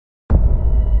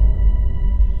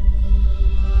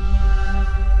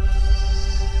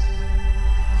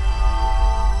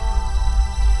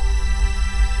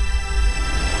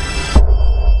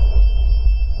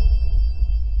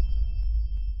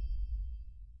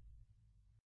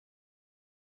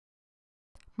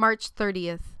March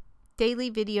 30th, Daily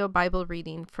Video Bible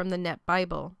Reading from the Net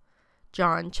Bible,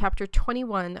 John chapter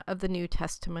 21 of the New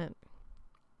Testament.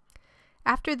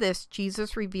 After this,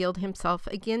 Jesus revealed himself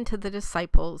again to the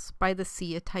disciples by the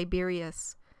Sea of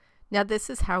Tiberias. Now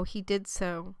this is how he did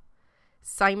so.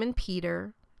 Simon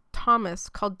Peter, Thomas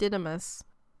called Didymus,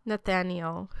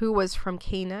 Nathanael, who was from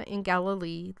Cana in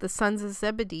Galilee, the sons of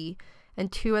Zebedee,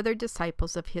 and 2 other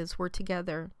disciples of his were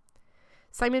together.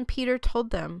 Simon Peter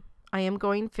told them, "I am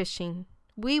going fishing."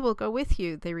 "We will go with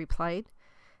you," they replied.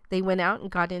 They went out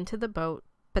and got into the boat,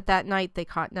 but that night they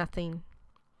caught nothing.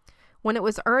 When it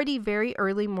was already very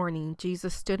early morning,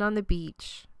 Jesus stood on the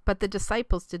beach, but the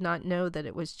disciples did not know that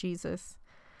it was Jesus.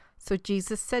 So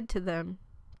Jesus said to them,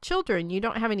 "Children, you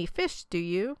don't have any fish, do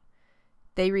you?"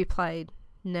 They replied,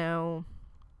 "No."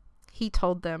 He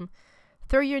told them,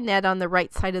 "Throw your net on the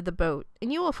right side of the boat,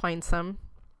 and you will find some."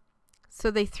 So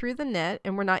they threw the net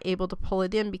and were not able to pull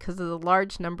it in because of the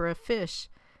large number of fish.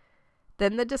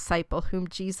 Then the disciple whom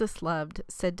Jesus loved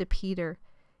said to Peter,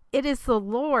 "It is the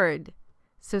Lord."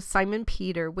 So Simon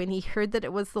Peter, when he heard that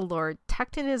it was the Lord,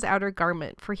 tucked in his outer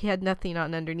garment, for he had nothing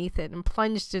on underneath it, and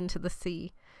plunged into the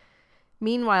sea.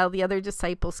 Meanwhile the other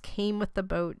disciples came with the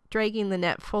boat, dragging the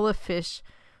net full of fish,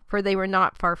 for they were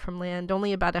not far from land,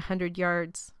 only about 100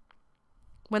 yards.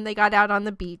 When they got out on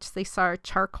the beach, they saw a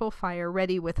charcoal fire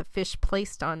ready with a fish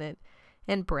placed on it,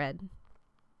 and bread.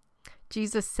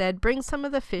 Jesus said, "Bring some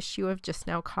of the fish you have just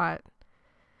now caught."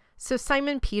 So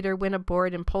Simon Peter went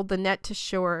aboard and pulled the net to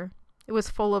shore. It was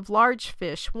full of large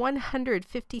fish,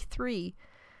 153,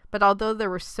 but although there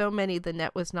were so many, the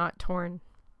net was not torn.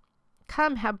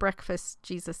 "Come, have breakfast,"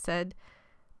 Jesus said.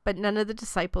 But none of the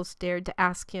disciples dared to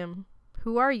ask him,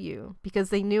 "Who are you?" because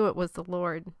they knew it was the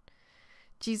Lord.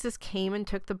 Jesus came and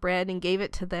took the bread and gave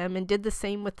it to them, and did the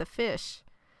same with the fish.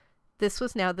 This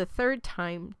was now the 3rd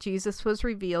time Jesus was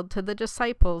revealed to the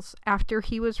disciples after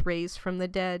he was raised from the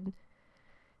dead.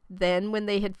 Then, when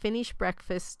they had finished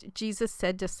breakfast, Jesus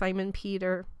said to Simon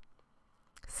Peter,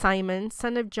 "Simon,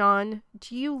 son of John,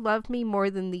 do you love me more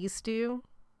than these do?"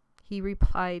 He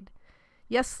replied,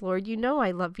 "Yes, Lord, you know I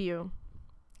love you."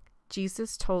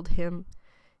 Jesus told him,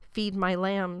 "Feed my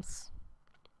lambs."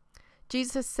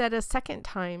 Jesus said a second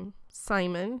time,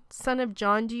 "Simon, son of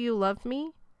John, do you love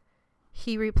me?"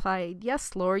 He replied,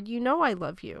 "Yes, Lord, you know I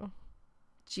love you."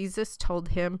 Jesus told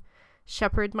him,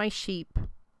 "Shepherd my sheep."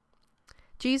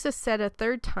 Jesus said a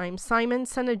third time, "Simon,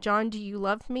 son of John, do you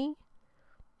love me?"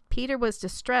 Peter was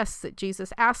distressed that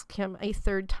Jesus asked him a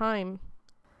 3rd time,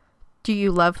 "Do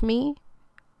you love me?"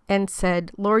 and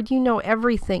said, "Lord, you know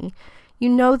everything. You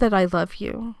know that I love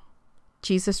you."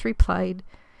 Jesus replied,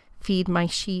 "Feed my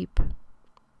sheep.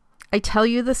 I tell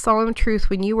you the solemn truth,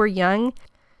 when you were young,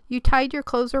 you tied your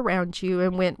clothes around you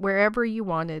and went wherever you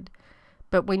wanted.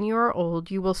 But when you are old,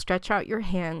 you will stretch out your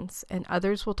hands, and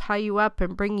others will tie you up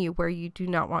and bring you where you do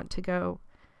not want to go."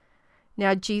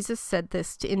 Now Jesus said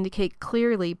this to indicate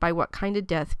clearly by what kind of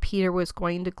death Peter was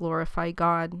going to glorify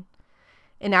God.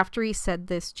 And after he said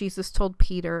this, Jesus told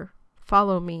Peter,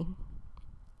 "Follow me."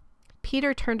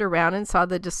 Peter turned around and saw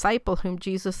the disciple whom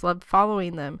Jesus loved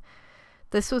following them.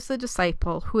 This was the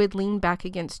disciple who had leaned back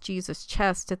against Jesus'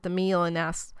 chest at the meal and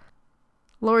asked,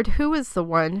 "Lord, who is the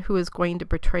one who is going to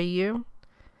betray you?"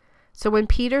 So when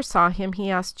Peter saw him,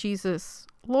 he asked Jesus,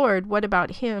 "Lord, what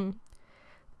about him?"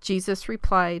 Jesus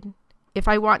replied, "If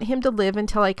I want him to live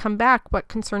until I come back, what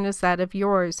concern is that of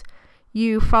yours?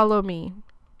 You follow me."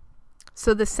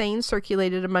 So the saying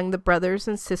circulated among the brothers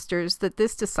and sisters that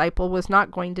this disciple was not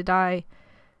going to die.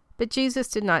 But Jesus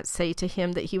did not say to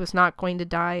him that he was not going to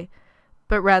die,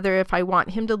 but rather, "If I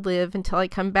want him to live until I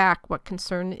come back, what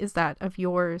concern is that of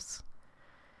yours?"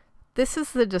 This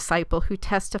is the disciple who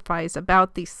testifies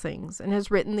about these things and has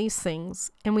written these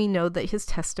things, and we know that his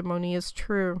testimony is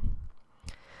true.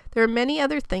 There are many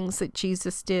other things that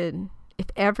Jesus did. If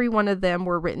every one of them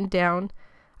were written down,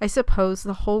 I suppose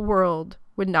the whole world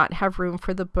would not have room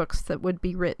for the books that would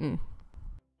be written.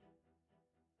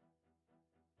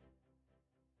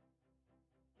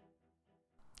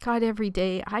 God, every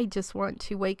day I just want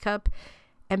to wake up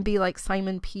and be like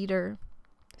Simon Peter.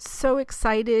 So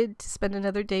excited to spend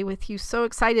another day with you. So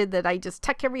excited that I just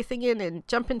tuck everything in and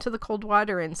jump into the cold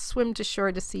water and swim to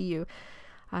shore to see you,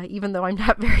 even though I'm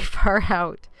not very far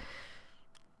out.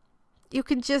 You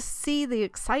can just see the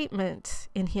excitement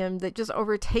in him that just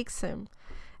overtakes him,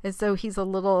 as though he's a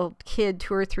little kid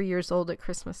 2 or 3 years old at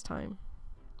Christmas time.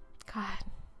 God,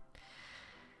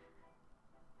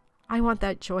 I want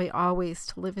that joy always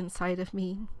to live inside of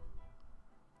me.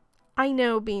 I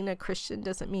know being a Christian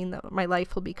doesn't mean that my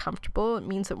life will be comfortable. It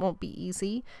means it won't be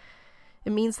easy.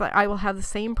 It means that I will have the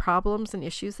same problems and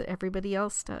issues that everybody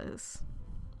else does.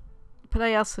 but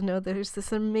I also know there's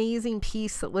this amazing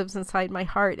peace that lives inside my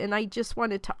heart. And I just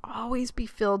wanted to always be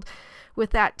filled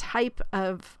with that type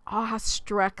of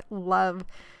awestruck love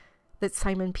that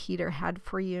Simon Peter had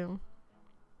for you.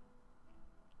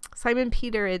 Simon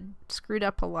Peter had screwed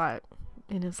up a lot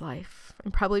in his life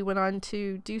and probably went on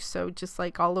to do so, just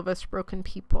like all of us broken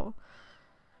people.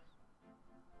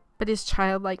 But his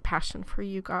childlike passion for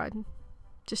you, God,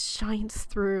 just shines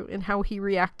through in how he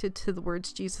reacted to the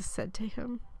words Jesus said to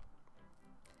him.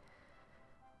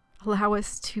 Allow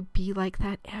us to be like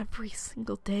that every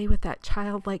single day with that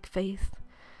childlike faith,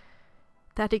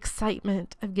 that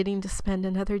excitement of getting to spend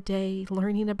another day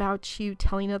learning about you,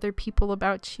 telling other people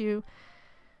about you,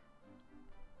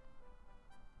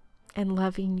 and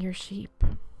loving your sheep.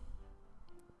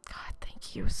 God,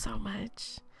 thank you so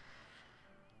much.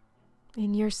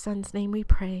 In your Son's name we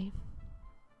pray.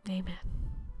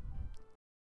 Amen.